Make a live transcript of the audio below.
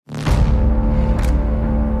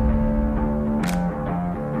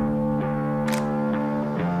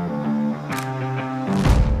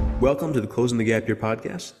Welcome to the Closing the Gap Year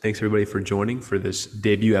podcast. Thanks everybody for joining for this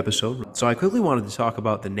debut episode. So I quickly wanted to talk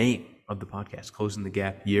about the name of the podcast, Closing the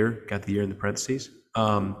Gap Year. Got the year in the parentheses.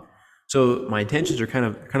 So my intentions are kind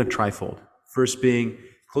of trifold. First being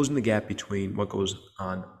closing the gap between what goes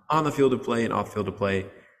on the field of play and off the field of play,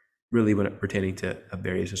 really when it pertaining to a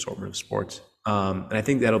various assortment of sports. And I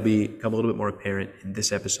think that'll become a little bit more apparent in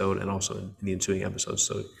this episode and also in the ensuing episodes.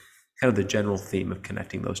 So kind of the general theme of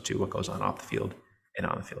connecting those two, what goes on off the field and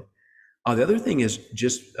on the field. The other thing is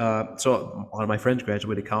just, so a lot of my friends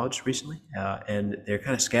graduated college recently, and they're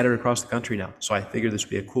kind of scattered across the country now. So I figured this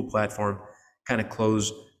would be a cool platform, kind of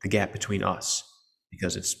close the gap between us,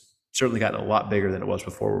 because it's certainly gotten a lot bigger than it was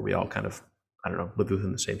before, where we all kind of, lived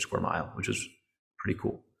within the same square mile, which is pretty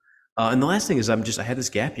cool. And the last thing is I had this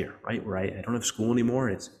gap year, right, where I don't have school anymore.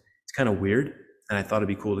 It's kind of weird, and I thought it'd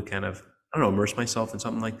be cool to kind of, immerse myself in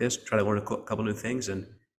something like this, try to learn a couple new things and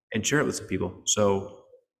share it with some people. So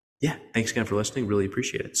yeah, thanks again for listening. Really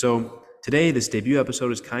appreciate it. So today, this debut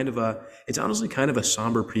episode is it's honestly kind of a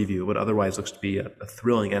somber preview of what otherwise looks to be a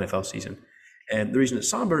thrilling NFL season. And the reason it's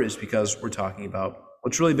somber is because we're talking about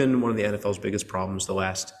what's really been one of the NFL's biggest problems the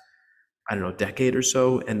last, decade or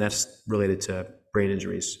so, and that's related to brain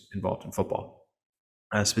injuries involved in football.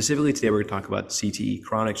 Specifically today, we're going to talk about CTE,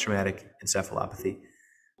 chronic traumatic encephalopathy.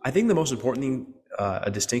 I think the most important thing,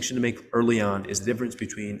 a distinction to make early on, is the difference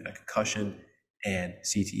between a concussion and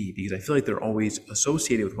CTE, because I feel like they're always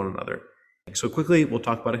associated with one another. So quickly, we'll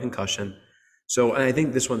talk about a concussion. And I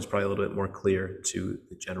think this one's probably a little bit more clear to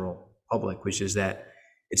the general public, which is that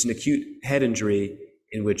it's an acute head injury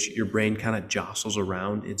in which your brain kind of jostles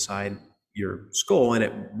around inside your skull and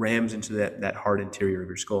it rams into that hard interior of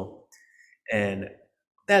your skull. And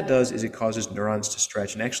what that does is it causes neurons to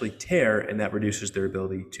stretch and actually tear, and that reduces their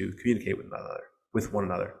ability to communicate with one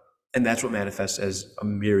another. And that's what manifests as a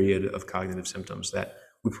myriad of cognitive symptoms that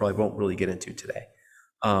we probably won't really get into today.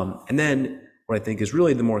 And then what I think is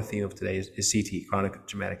really the more theme of today is CTE, chronic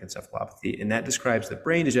traumatic encephalopathy. And that describes the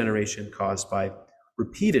brain degeneration caused by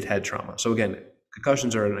repeated head trauma. So again,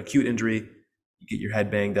 concussions are an acute injury. You get your head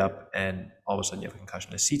banged up and all of a sudden you have a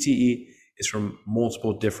concussion. A CTE is from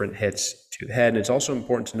multiple different hits to the head. And it's also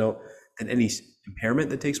important to note that any impairment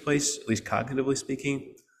that takes place, at least cognitively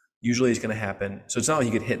speaking, usually it's going to happen. So it's not like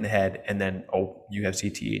you get hit in the head and then, you have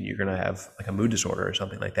CTE and you're going to have like a mood disorder or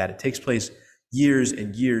something like that. It takes place years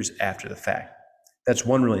and years after the fact. That's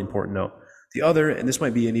one really important note. The other, and this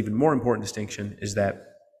might be an even more important distinction, is that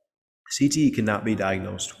CTE cannot be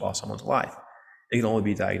diagnosed while someone's alive. It can only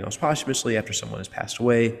be diagnosed posthumously after someone has passed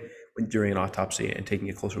away, during an autopsy and taking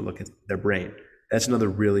a closer look at their brain. That's another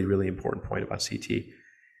really, really important point about CTE.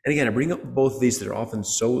 And again, I bring up both of these that are often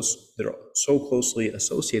so closely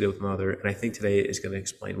associated with one another, and I think today is going to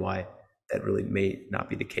explain why that really may not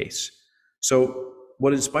be the case. So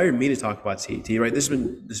what inspired me to talk about CTE, right? This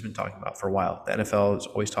has been talking about for a while. The NFL is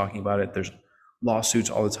always talking about it. There's lawsuits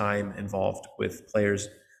all the time involved with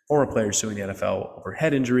former players suing the NFL over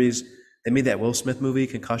head injuries. They made that Will Smith movie,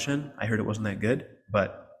 Concussion. I heard it wasn't that good,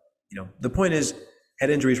 but the point is, head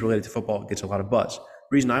injuries related to football gets a lot of buzz.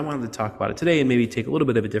 The reason I wanted to talk about it today and maybe take a little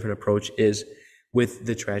bit of a different approach is with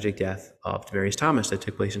the tragic death of Demaryius Thomas that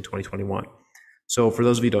took place in 2021. So for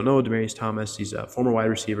those of you who don't know, Demaryius Thomas, he's a former wide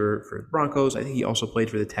receiver for the Broncos. I think he also played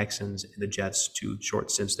for the Texans and the Jets, 2 short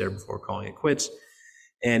stints there before calling it quits.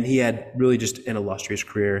 And he had really just an illustrious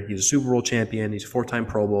career. He was a Super Bowl champion. He's a 4-time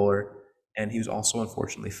Pro Bowler. And he was also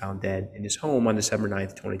unfortunately found dead in his home on December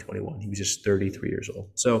 9th, 2021. He was just 33 years old.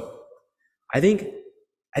 So I think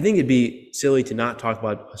it'd be silly to not talk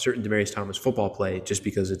about a certain Demaryius Thomas football play just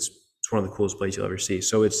because it's one of the coolest plays you'll ever see.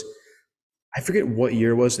 So I forget what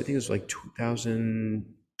year it was. I think it was like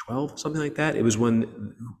 2012, something like that. It was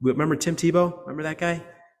when, remember Tim Tebow? Remember that guy?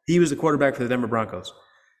 He was the quarterback for the Denver Broncos.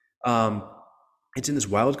 It's in this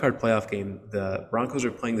wild card playoff game. The Broncos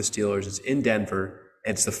are playing the Steelers. It's in Denver,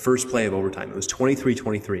 and it's the first play of overtime. It was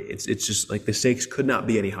 23-23. It's just like the stakes could not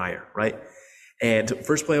be any higher, right? And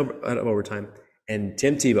first play of overtime, and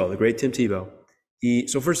Tim Tebow, the great Tim Tebow,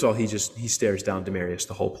 first of all, he stares down Demaryius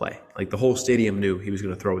the whole play. Like the whole stadium knew he was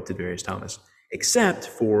going to throw it to Demaryius Thomas, except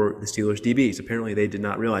for the Steelers DBs. Apparently they did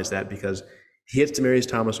not realize that because he hits Demaryius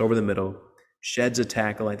Thomas over the middle, sheds a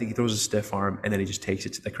tackle. I think he throws a stiff arm, and then he just takes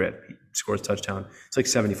it to the crib. He scores a touchdown. It's like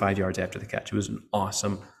 75 yards after the catch. It was an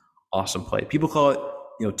awesome, awesome play. People call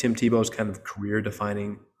it, Tim Tebow's kind of career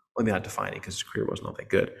defining. Well, maybe not defining because his career wasn't all that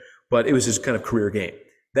good, but it was his kind of career game.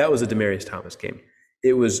 That was a Demaryius Thomas game.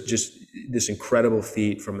 It was just this incredible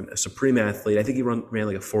feat from a supreme athlete. I think he ran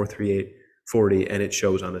like a 4.38 40, and it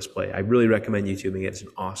shows on this play. I really recommend YouTubing it. It's an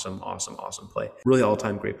awesome, awesome, awesome play. Really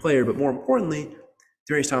all-time great player, but more importantly,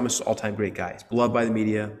 Demaryius Thomas is all-time great guy. He's beloved by the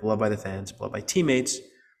media, beloved by the fans, beloved by teammates.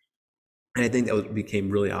 And I think that became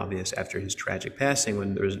really obvious after his tragic passing,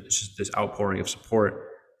 when there was just this outpouring of support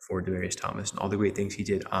for Demaryius Thomas and all the great things he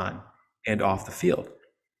did on and off the field.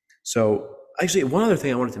 So actually, one other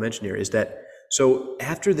thing I wanted to mention here is that, so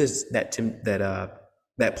after that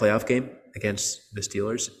playoff game against the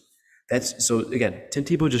Steelers, again, Tim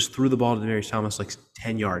Tebow just threw the ball to Demaryius Thomas like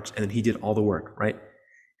 10 yards, and then he did all the work, right?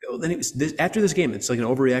 Then after this game, it's like an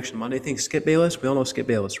overreaction Monday thing. Skip Bayless, we all know Skip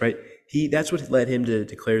Bayless, right? That's what led him to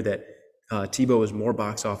declare that Tebow was more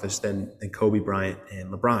box office than Kobe Bryant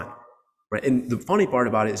and LeBron, right? And the funny part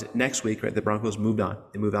about it is that next week, right, the Broncos moved on.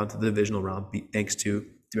 They moved on to the divisional round thanks to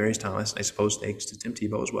Demaryius Thomas, and I suppose thanks to Tim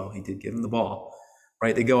Tebow as well. He did give him the ball,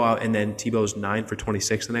 right? They go out, and then Tebow's 9 for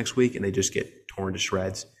 26 the next week, and they just get torn to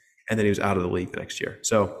shreds. And then he was out of the league the next year.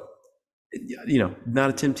 So, not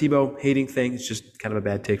a Tim Tebow hating thing. It's just kind of a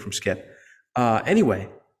bad take from Skip. Anyway,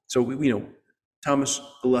 so Thomas,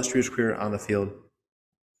 illustrious career on the field,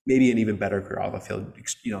 maybe an even better career off the field.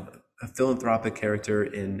 A philanthropic character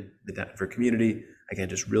in the Denver community. Again,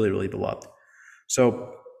 just really, really beloved.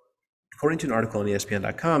 So, according to an article on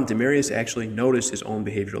ESPN.com, Demaryius actually noticed his own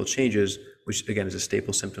behavioral changes, which again is a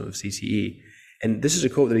staple symptom of CTE. And this is a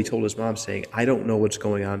quote that he told his mom, saying, "I don't know what's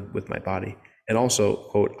going on with my body." And also,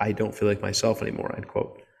 quote, "I don't feel like myself anymore," end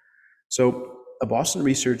quote. So a Boston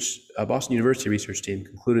University research team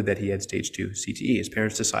concluded that he had stage 2 CTE. His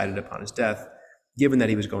parents decided upon his death, given that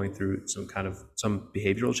he was going through some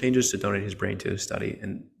behavioral changes, to donate his brain to a study.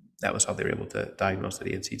 And that was how they were able to diagnose that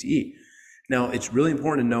he had CTE. Now, it's really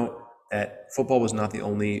important to note that football was not the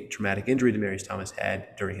only traumatic injury Demaryius Thomas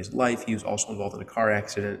had during his life. He was also involved in a car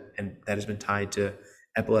accident, and that has been tied to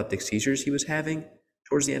epileptic seizures he was having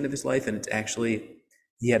towards the end of his life. And it's actually,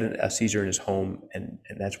 he had a seizure in his home, and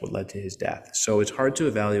that's what led to his death. So it's hard to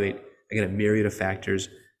evaluate, again, a myriad of factors.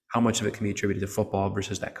 How much of it can be attributed to football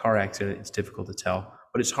versus that car accident? It's difficult to tell,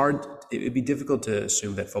 but it would be difficult to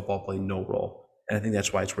assume that football played no role. And I think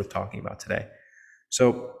that's why it's worth talking about today.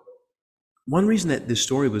 So one reason that this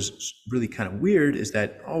story was really kind of weird is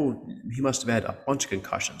that, he must have had a bunch of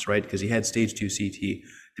concussions, right? Because he had stage 2 CTE.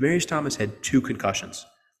 Demaryius Thomas had 2 concussions,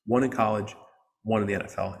 one in college, one in the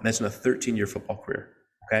NFL, and that's in a 13-year football career,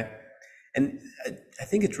 okay? And I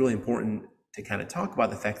think it's really important to kind of talk about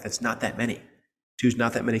the fact that's not that many. 2's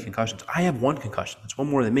not that many concussions. I have 1 concussion. That's 1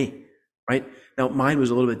 more than me, right? Now, mine was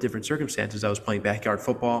a little bit different circumstances. I was playing backyard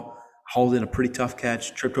football, hauled in a pretty tough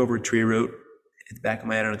catch, tripped over a tree root, hit the back of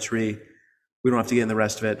my head on a tree. We don't have to get in the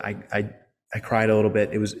rest of it. I cried a little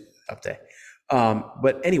bit. It was a tough day.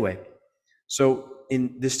 But anyway, so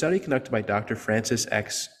in this study conducted by Dr. Francis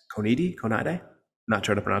X. Conide, not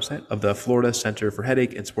sure how to pronounce that, of the Florida Center for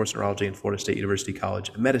Headache and Sports Neurology and Florida State University College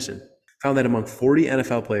of Medicine, found that among 40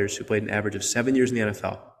 NFL players who played an average of 7 years in the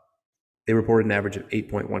NFL, they reported an average of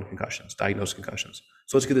 8.1 concussions, diagnosed concussions.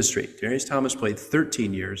 So let's get this straight. Demaryius Thomas played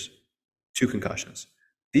 13 years, 2 concussions.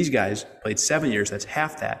 These guys played 7 years, that's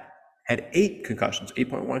half that, had 8 concussions,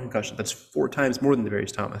 8.1 concussions. That's 4 times more than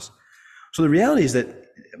Demaryius Thomas. So the reality is that,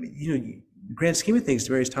 in the grand scheme of things,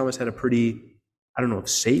 Demaryius Thomas had a pretty, I don't know if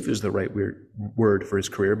safe is the right word for his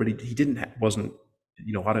career, but he wasn't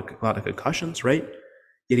a lot of concussions, right?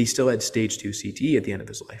 Yet he still had stage 2 CTE at the end of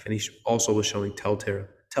his life. And he also was showing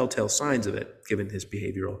telltale signs of it, given his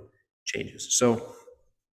behavioral changes. So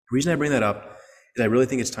the reason I bring that up is I really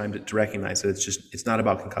think it's time to recognize that it's not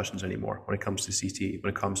about concussions anymore when it comes to CTE, when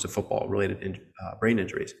it comes to football-related brain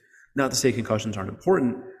injuries. Not to say concussions aren't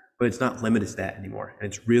important, but it's not limited to that anymore. And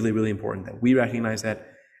it's really, really important that we recognize that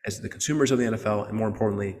as the consumers of the NFL, and more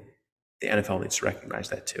importantly, the NFL needs to recognize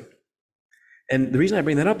that too. And the reason I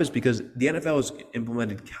bring that up is because the NFL has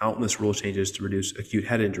implemented countless rule changes to reduce acute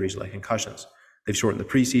head injuries like concussions. They've shortened the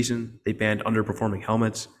preseason, they banned underperforming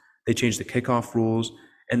helmets, they changed the kickoff rules,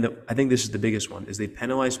 and I think this is the biggest one, is they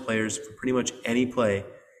penalize players for pretty much any play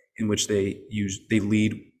in which they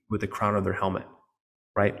lead with the crown of their helmet,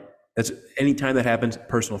 right? That's any time that happens,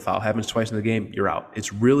 personal foul. Happens twice in the game, you're out.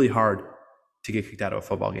 It's really hard to get kicked out of a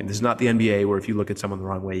football game. This is not the NBA where if you look at someone the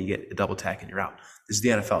wrong way, you get a double tack and you're out. This is the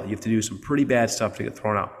NFL. You have to do some pretty bad stuff to get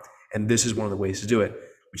thrown out. And this is one of the ways to do it,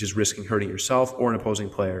 which is risking hurting yourself or an opposing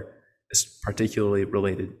player, particularly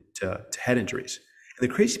related to head injuries. And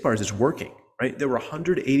the crazy part is it's working, right? There were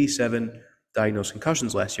 187 diagnosed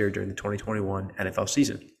concussions last year during the 2021 NFL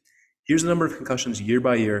season. Here's the number of concussions year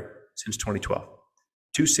by year since 2012.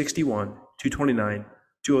 261, 229,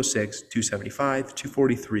 206, 275,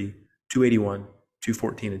 243, 281,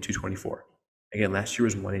 214, and 224. Again, last year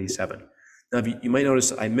was 187. Now, you might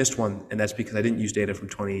notice I missed one, and that's because I didn't use data from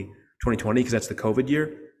 2020 because that's the COVID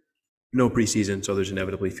year. no preseason, so there's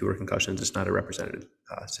inevitably fewer concussions. It's not a representative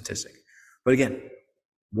statistic. But again,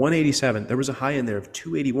 187, there was a high in there of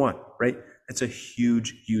 281, right? That's a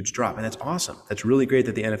huge, huge drop. And that's awesome. That's really great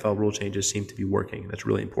that the NFL rule changes seem to be working. That's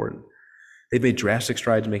really important. They've made drastic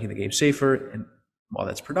strides in making the game safer. And while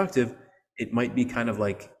that's productive, it might be kind of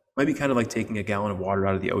like taking a gallon of water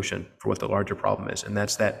out of the ocean for what the larger problem is. And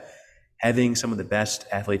that's that having some of the best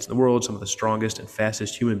athletes in the world, some of the strongest and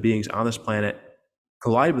fastest human beings on this planet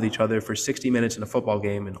collide with each other for 60 minutes in a football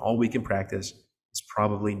game and all week in practice is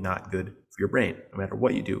probably not good for your brain, no matter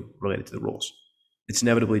what you do related to the rules. It's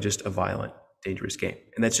inevitably just a violent, dangerous game.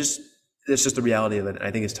 And that's just the reality of it. And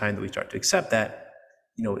I think it's time that we start to accept that,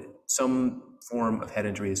 some form of head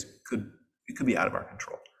injuries could be out of our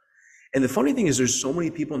control. And the funny thing is there's so many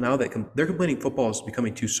people now that they're complaining football is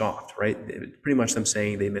becoming too soft, right? Pretty much them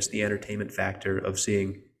saying they miss the entertainment factor of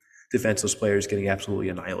seeing defenseless players getting absolutely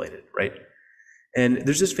annihilated, right? And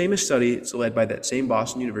there's this famous study. It's led by that same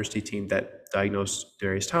Boston University team that diagnosed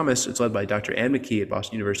Demaryius Thomas. It's led by Dr. Ann McKee at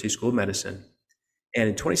Boston University School of Medicine. And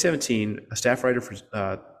in 2017, a staff writer for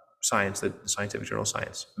Science, the scientific journal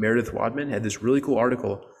Science, Meredith Wadman, had this really cool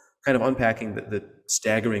article kind of unpacking the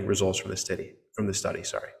staggering results from the study.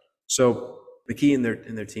 So McKee and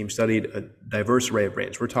their team studied a diverse array of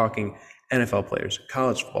brains. We're talking NFL players,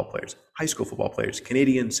 college football players, high school football players,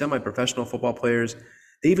 Canadian semi-professional football players.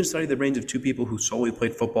 They even studied the brains of two people who solely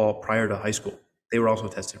played football prior to high school. They were also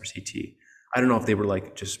tested for CTE. I don't know if they were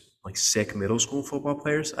just sick middle school football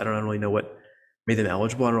players. I don't really know what made them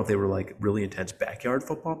eligible. I don't know if they were really intense backyard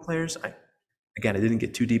football players. I didn't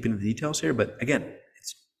get too deep into the details here, but again,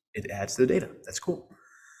 it adds to the data. That's cool.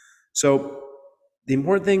 So the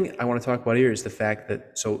important thing I want to talk about here is the fact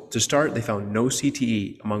that, so to start, they found no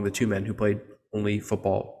CTE among the two men who played only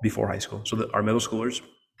football before high school. So our middle schoolers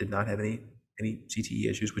did not have any CTE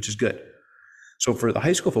issues, which is good. So for the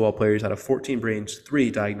high school football players, out of 14 brains,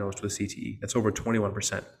 3 diagnosed with CTE. That's over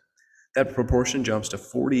 21%. That proportion jumps to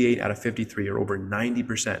 48 out of 53, or over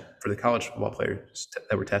 90% for the college football players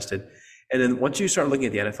that were tested. And then once you start looking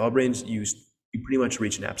at the NFL brains, you pretty much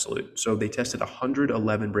reach an absolute. So they tested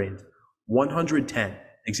 111 brains. 110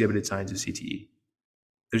 exhibited signs of CTE.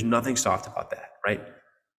 There's nothing soft about that, right?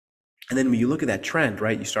 And then when you look at that trend,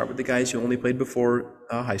 right, you start with the guys who only played before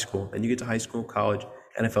high school, then you get to high school, college,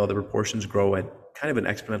 NFL, the proportions grow at kind of an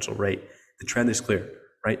exponential rate. The trend is clear,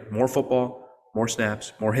 right? More football, more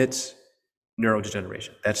snaps, more hits,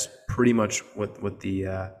 neurodegeneration. That's pretty much what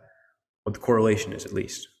the correlation is, at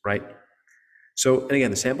least, right? So, and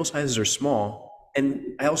again, the sample sizes are small. And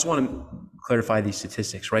I also want to clarify these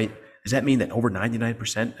statistics, right? Does that mean that over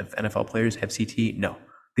 99% of NFL players have CTE? No.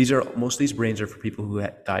 Most of these brains are for people who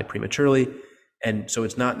died prematurely. And so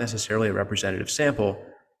it's not necessarily a representative sample.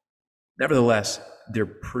 Nevertheless, they're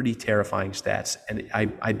pretty terrifying stats. And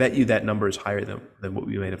I bet you that number is higher than what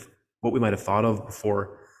we might have thought of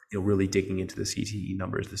before, really digging into the CTE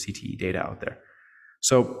numbers, the CTE data out there.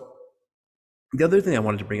 So the other thing I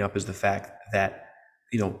wanted to bring up is the fact that,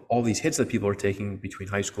 all these hits that people are taking between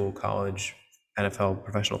high school, college, NFL,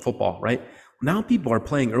 professional football, right? Now people are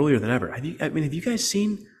playing earlier than ever. Have you guys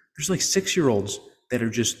seen, there's 6-year-olds that are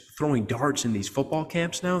just throwing darts in these football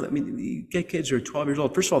camps now? You get kids who are 12 years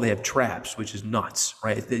old. First of all, they have traps, which is nuts,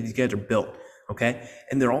 right? These guys are built, okay?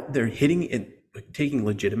 And they're hitting and taking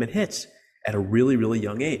legitimate hits at a really, really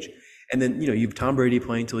young age. And then, you have Tom Brady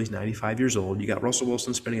playing till he's 95 years old. You got Russell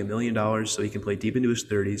Wilson spending $1 million so he can play deep into his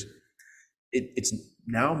 30s. It's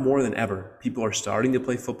now more than ever. People are starting to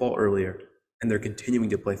play football earlier, and they're continuing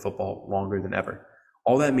to play football longer than ever.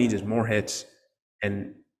 All that means is more hits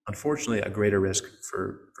and, unfortunately, a greater risk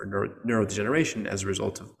for neurodegeneration as a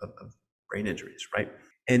result of brain injuries, right?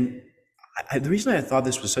 And the reason I thought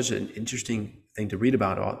this was such an interesting thing to read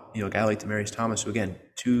about, a guy like Demaryius Thomas, who, again,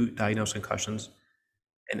 2 diagnosed concussions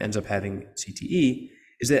and ends up having CTE,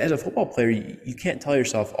 is that as a football player, you can't tell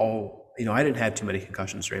yourself, I didn't have too many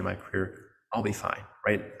concussions during my career, I'll be fine,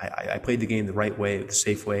 right? I played the game the right way, the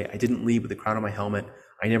safe way. I didn't leave with the crown of my helmet.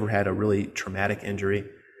 I never had a really traumatic injury.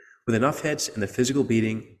 With enough hits and the physical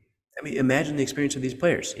beating, imagine the experience of these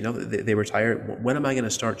players. They retire. When am I going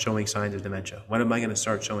to start showing signs of dementia? When am I going to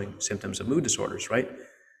start showing symptoms of mood disorders, right?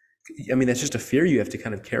 That's just a fear you have to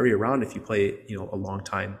kind of carry around if you play, a long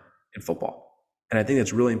time in football. And I think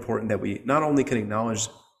that's really important that we not only can acknowledge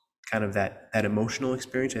kind of that emotional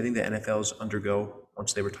experience I think the NFLs undergo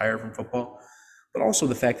once they retire from football, but also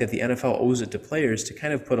the fact that the NFL owes it to players to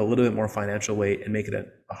kind of put a little bit more financial weight and make it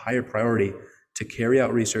a higher priority to carry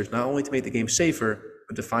out research, not only to make the game safer,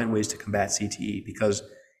 but to find ways to combat CTE, because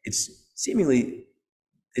it's seemingly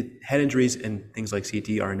head injuries and things like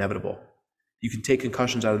CTE are inevitable. You can take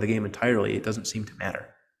concussions out of the game entirely. It doesn't seem to matter.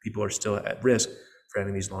 people are still at risk for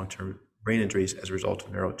having these long-term brain injuries as a result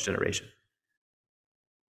of neurodegeneration.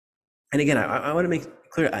 And again, I want to make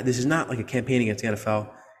clear, this is not like a campaign against the NFL.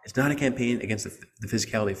 It's not a campaign against the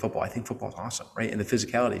physicality of football. I think football is awesome, right? And the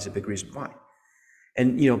physicality is a big reason why.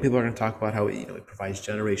 And, people are going to talk about how, it provides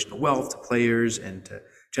generational wealth to players and to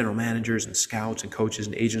general managers and scouts and coaches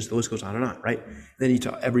and agents. The list goes on and on, right? And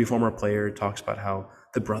then every former player talks about how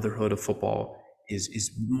the brotherhood of football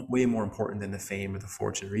is way more important than the fame or the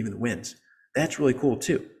fortune or even the wins. That's really cool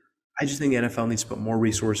too. I just think the NFL needs to put more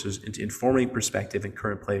resources into informing perspective and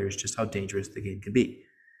current players just how dangerous the game can be.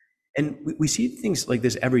 And we see things like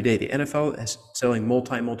this every day. The NFL is settling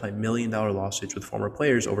multi-million-dollar lawsuits with former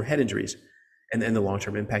players over head injuries. And the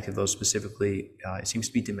long-term impact of those specifically, it seems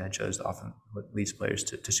to be dementia is often what leads players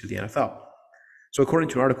to sue the NFL. So according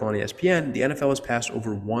to an article on ESPN, the NFL has passed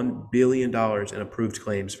over $1 billion in approved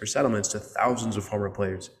claims for settlements to thousands of former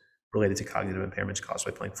players related to cognitive impairments caused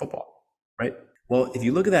by playing football, right? Well, if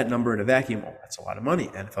you look at that number in a vacuum, that's a lot of money.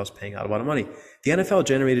 The NFL is paying out a lot of money. The NFL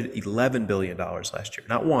generated $11 billion last year.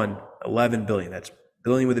 Not one, 11 billion. That's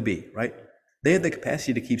billion with a B, right? They have the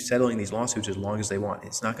capacity to keep settling these lawsuits as long as they want.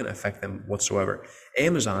 It's not going to affect them whatsoever.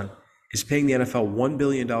 Amazon is paying the NFL $1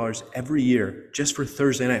 billion every year just for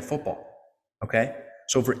Thursday night football, okay?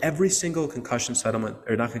 So for every single concussion settlement,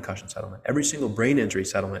 or not concussion settlement, every single brain injury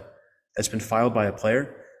settlement that's been filed by a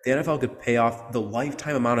player, the NFL could pay off the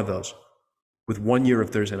lifetime amount of those with 1 year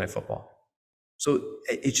of Thursday night football. So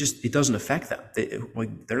it doesn't affect them.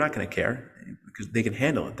 They're not going to care because they can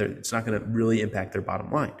handle it. It's not going to really impact their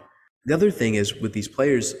bottom line. The other thing is with these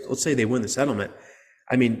players, let's say they win the settlement.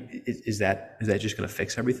 I mean, is that just going to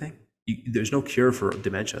fix everything? There's no cure for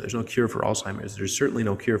dementia. There's no cure for Alzheimer's. There's certainly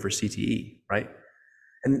no cure for CTE, right?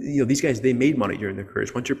 And these guys, they made money during their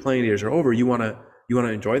careers. Once your playing years are over, you want to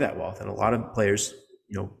enjoy that wealth. And a lot of players,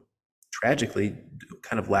 tragically,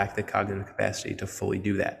 kind of lack the cognitive capacity to fully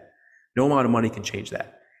do that. No amount of money can change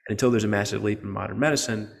that. And until there's a massive leap in modern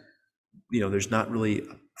medicine, there's not really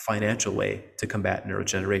a financial way to combat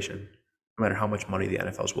neurodegeneration, no matter how much money the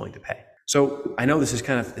NFL is willing to pay. So I know this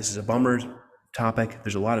is a bummer topic.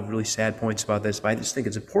 There's a lot of really sad points about this, but I just think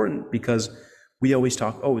it's important because we always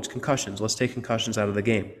talk, it's concussions. Let's take concussions out of the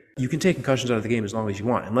game. You can take concussions out of the game as long as you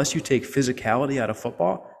want. Unless you take physicality out of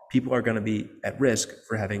football, people are going to be at risk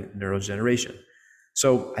for having neurodegeneration.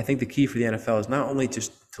 So I think the key for the NFL is not only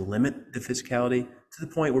just to limit the physicality to the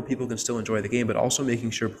point where people can still enjoy the game, but also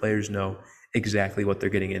making sure players know exactly what they're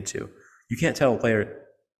getting into. You can't tell a player,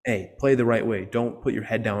 hey, play the right way. Don't put your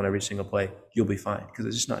head down every single play. You'll be fine, because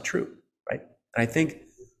it's just not true, right? And I think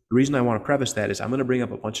the reason I want to preface that is I'm going to bring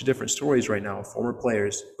up a bunch of different stories right now of former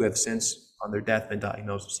players who have since, on their death, been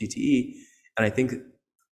diagnosed with CTE. And I think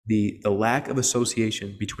the lack of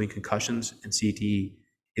association between concussions and CTE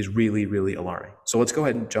is really, really alarming. So let's go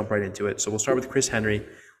ahead and jump right into it. So we'll start with Chris Henry.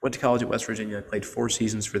 Went to college at West Virginia, played 4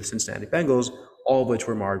 seasons for the Cincinnati Bengals, all of which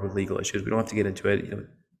were marred with legal issues. We don't have to get into it.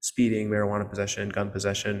 Speeding, marijuana possession, gun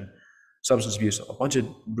possession, substance abuse, a bunch of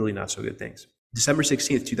really not so good things. December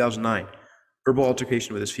 16th, 2009, verbal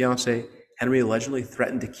altercation with his fiance. Henry allegedly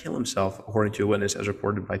threatened to kill himself, according to a witness, as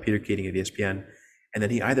reported by Peter Keating of ESPN, and then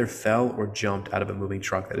he either fell or jumped out of a moving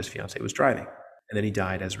truck that his fiance was driving. And then he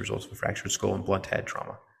died as a result of a fractured skull and blunt head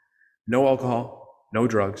trauma. No alcohol, no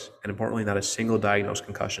drugs, and importantly, not a single diagnosed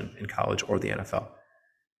concussion in college or the NFL.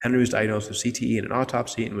 Henry was diagnosed with CTE in an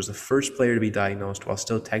autopsy and was the first player to be diagnosed while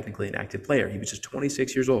still technically an active player. He was just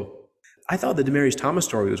 26 years old. I thought the Demaryius Thomas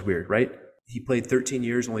story was weird, right? He played 13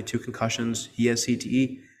 years, only 2 concussions. He has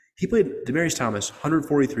CTE. Demaryius Thomas,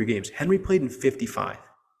 143 games. Henry played in 55,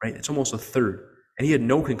 right? It's almost a third. And he had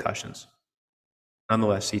no concussions.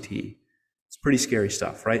 Nonetheless, CTE. It's pretty scary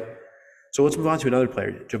stuff, right? So let's move on to another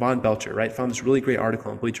player, Javon Belcher, right? Found this really great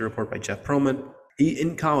article in Bleacher Report by Jeff Perlman.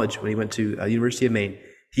 In college, when he went to University of Maine,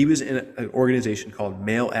 he was in an organization called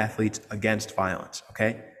Male Athletes Against Violence,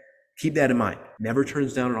 okay? Keep that in mind. Never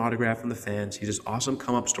turns down an autograph from the fans. He's this awesome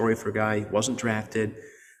come-up story for a guy. He wasn't drafted.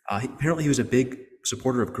 Apparently, he was a big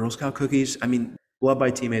supporter of Girl Scout cookies. I mean, loved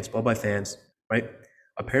by teammates, loved by fans, right?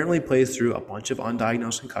 Apparently plays through a bunch of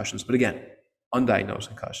undiagnosed concussions, but again, undiagnosed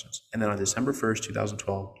concussions. And then on December 1st,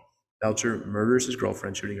 2012, Belcher murders his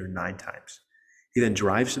girlfriend, shooting her 9 times. He then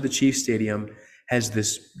drives to the Chiefs Stadium, has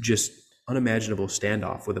this just unimaginable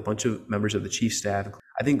standoff with a bunch of members of the Chiefs staff.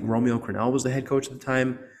 I think Romeo Crennel was the head coach at the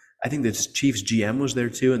time. I think the Chiefs GM was there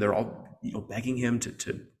too, and they're all begging him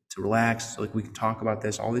to relax, like we can talk about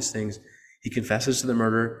this, all these things. He confesses to the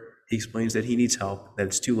murder. He explains that he needs help, that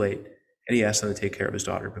it's too late, and he asks them to take care of his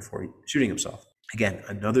daughter before shooting himself. Again,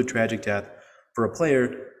 another tragic death for a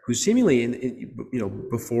player who seemingly,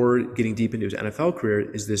 before getting deep into his NFL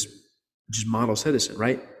career, is this just model citizen,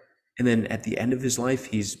 right? And then at the end of his life,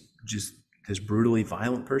 he's just this brutally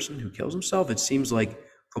violent person who kills himself. It seems like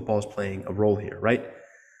football is playing a role here, right?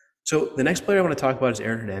 So the next player I want to talk about is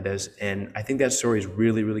Aaron Hernandez, and I think that story is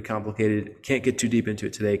really, really complicated. Can't get too deep into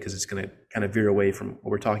it today because it's going to kind of veer away from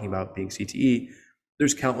what we're talking about being CTE.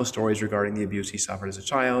 There's countless stories regarding the abuse he suffered as a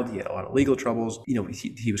child. He had a lot of legal troubles.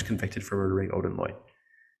 He was convicted for murdering Odin Lloyd.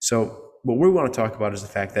 So what we want to talk about is the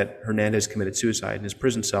fact that Hernandez committed suicide in his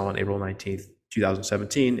prison cell on April 19th,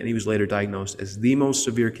 2017, and he was later diagnosed as the most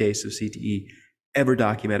severe case of CTE ever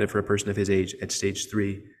documented for a person of his age at stage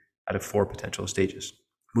 3 out of 4 potential stages.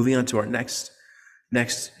 Moving on to our next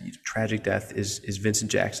tragic death is Vincent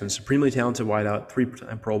Jackson, supremely talented wideout,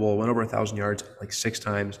 3-time Pro Bowl, went over 1,000 yards like 6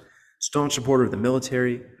 times, staunch supporter of the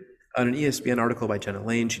military. On an ESPN article by Jenna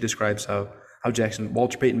Lane, she describes how Jackson,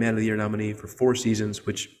 Walter Payton Man of the Year nominee for 4 seasons,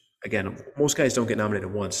 which, again, most guys don't get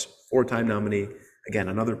nominated once. 4-time nominee, again,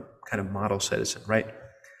 another kind of model citizen, right?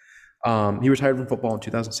 He retired from football in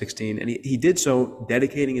 2016, and he did so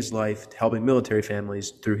dedicating his life to helping military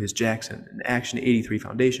families through his Jackson and Action 83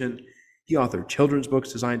 Foundation. He authored children's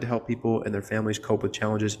books designed to help people and their families cope with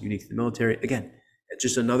challenges unique to the military. Again,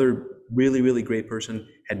 just another really, really great person,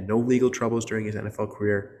 had no legal troubles during his NFL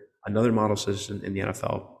career, another model citizen in the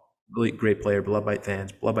NFL, really great player, beloved by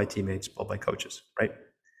fans, beloved by teammates, beloved by coaches, right?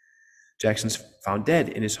 Jackson's found dead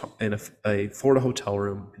in a Florida hotel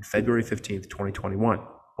room in February 15th, 2021.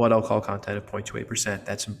 Blood alcohol content of 0.28%.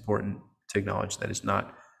 That's important to acknowledge. That is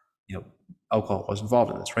not, alcohol was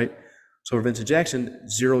involved in this, right? So for Vincent Jackson,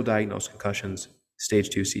 0 diagnosed concussions, stage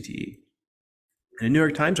 2 CTE. In a New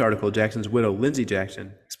York Times article, Jackson's widow, Lindsay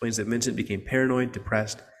Jackson, explains that Vincent became paranoid,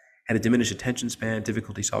 depressed, had a diminished attention span,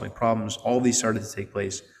 difficulty solving problems. All of these started to take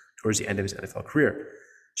place towards the end of his NFL career.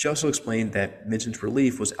 She also explained that Vincent's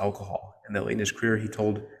relief was alcohol, and that late in his career, he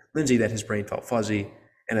told Lindsay that his brain felt fuzzy,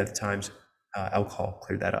 and at the times, alcohol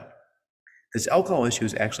cleared that up. This alcohol issue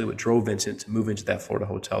is actually what drove Vincent to move into that Florida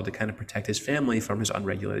hotel to kind of protect his family from his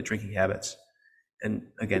unregulated drinking habits. And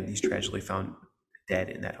again, he's tragically found dead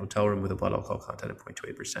in that hotel room with a blood alcohol content of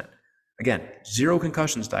 0.28%. Again, 0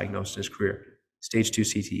 concussions diagnosed in his career, stage 2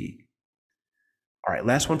 CTE. All right,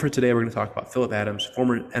 last one for today, we're going to talk about Phillip Adams,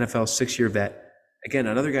 former NFL 6-year vet. Again,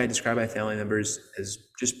 another guy described by family members as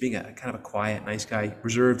just being a kind of a quiet, nice guy,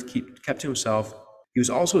 reserved, kept to himself. He was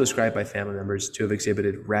also described by family members to have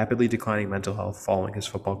exhibited rapidly declining mental health following his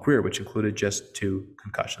football career, which included just 2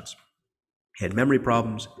 concussions. He had memory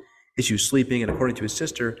problems, issues sleeping, and according to his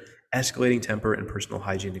sister, escalating temper and personal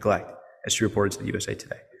hygiene neglect, as she reported to the USA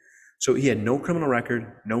Today. So he had no criminal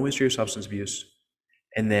record, no history of substance abuse,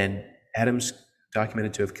 and then Adams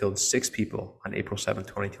documented to have killed 6 people on April 7,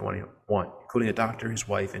 2021, including a doctor, his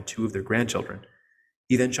wife, and 2 of their grandchildren.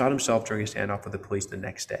 He then shot himself during a standoff with the police the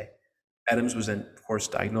next day. Adams was then, of course,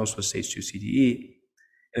 diagnosed with stage 2 CTE.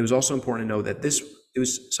 And it was also important to know that it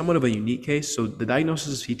was somewhat of a unique case. So the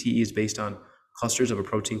diagnosis of CTE is based on clusters of a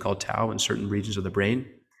protein called tau in certain regions of the brain.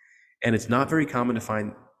 And it's not very common to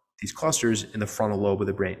find these clusters in the frontal lobe of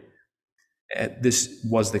the brain. This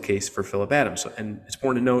was the case for Phillip Adams. And it's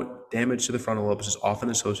important to note, damage to the frontal lobe is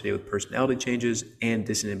often associated with personality changes and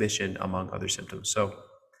disinhibition, among other symptoms. So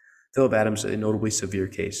Phillip Adams, a notably severe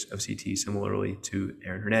case of CTE, similarly to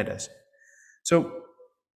Aaron Hernandez. So,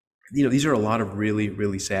 these are a lot of really,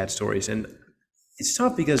 really sad stories. And it's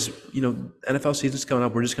tough because, NFL season's coming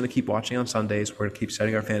up. We're just going to keep watching on Sundays. We're going to keep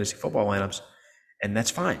setting our fantasy football lineups. And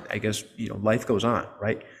that's fine. I guess, life goes on,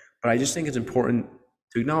 right? But I just think it's important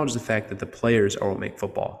to acknowledge the fact that the players are what make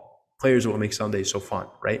football. Players are what make Sundays so fun,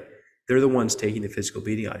 right? They're the ones taking the physical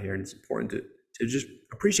beating out here. And it's important to just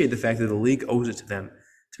appreciate the fact that the league owes it to them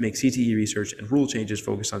to make CTE research and rule changes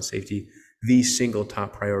focused on safety the single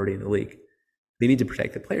top priority in the league. They need to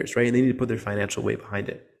protect the players, right? And they need to put their financial weight behind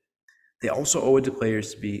it. They also owe it to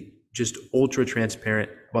players to be just ultra transparent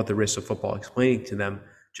about the risks of football, explaining to them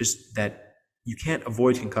just that you can't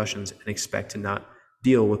avoid concussions and expect to not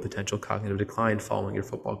deal with potential cognitive decline following your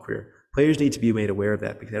football career. Players need to be made aware of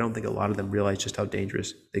that because I don't think a lot of them realize just how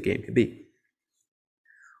dangerous the game can be.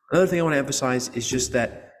 Another thing I want to emphasize is just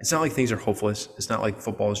that it's not like things are hopeless. It's not like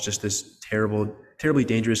football is just this terribly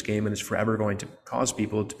dangerous game and it's forever going to cause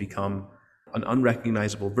people to become an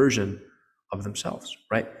unrecognizable version of themselves,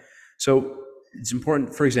 right? So it's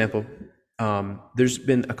important, for example, there's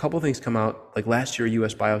been a couple of things come out, like last year, a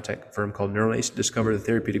US biotech firm called Neuronase discovered the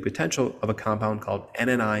therapeutic potential of a compound called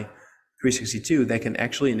NNI-362 that can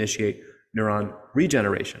actually initiate neuron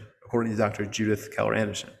regeneration, according to Dr. Judith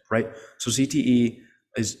Keller-Anderson, right? So CTE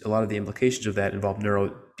is a lot of the implications of that involve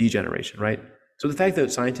neurodegeneration, right? So the fact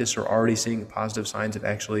that scientists are already seeing positive signs of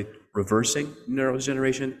actually reversing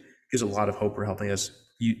neurodegeneration gives a lot of hope for helping us,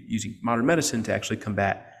 using modern medicine to actually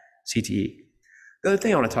combat CTE. The other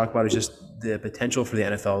thing I want to talk about is just the potential for the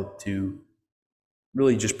NFL to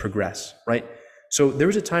really just progress, right? So there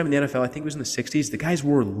was a time in the NFL, I think it was in the 60s, the guys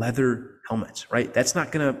wore leather helmets, right? That's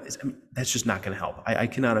just not gonna help. I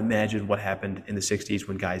cannot imagine what happened in the 60s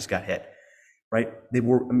when guys got hit, right? They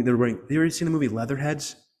were wearing, you already seen the movie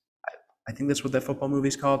Leatherheads? I think that's what that football movie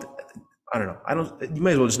is called. I don't know. You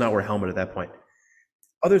might as well just not wear a helmet at that point.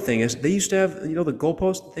 Other thing is, they used to have, the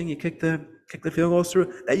goalpost thing you kick the field goals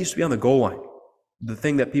through, that used to be on the goal line. The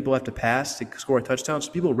thing that people have to pass to score a touchdown,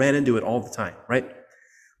 so people ran into it all the time, right?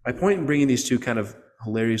 My point in bringing these two kind of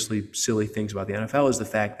hilariously silly things about the NFL is the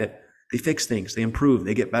fact that they fix things, they improve,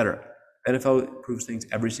 they get better. NFL improves things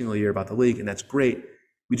every single year about the league, and that's great.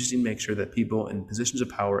 We just need to make sure that people in positions of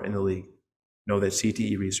power in the league know that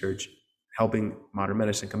CTE research, helping modern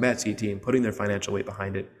medicine combat CTE and putting their financial weight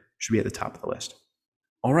behind it, should be at the top of the list.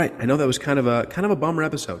 All right, I know that was kind of a bummer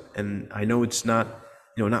episode, and I know it's not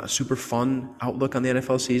a super fun outlook on the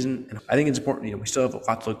NFL season. And I think it's important, we still have a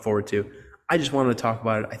lot to look forward to. I just wanted to talk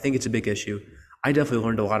about it. I think it's a big issue. I definitely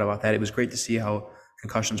learned a lot about that. It was great to see how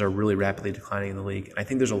concussions are really rapidly declining in the league. And I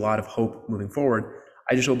think there's a lot of hope moving forward.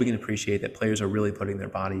 I just hope we can appreciate that players are really putting their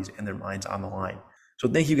bodies and their minds on the line. So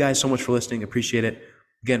thank you guys so much for listening. Appreciate it.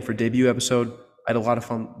 Again, for debut episode, I had a lot of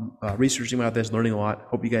fun researching about this, learning a lot.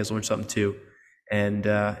 Hope you guys learned something too. And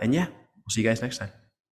yeah, we'll see you guys next time.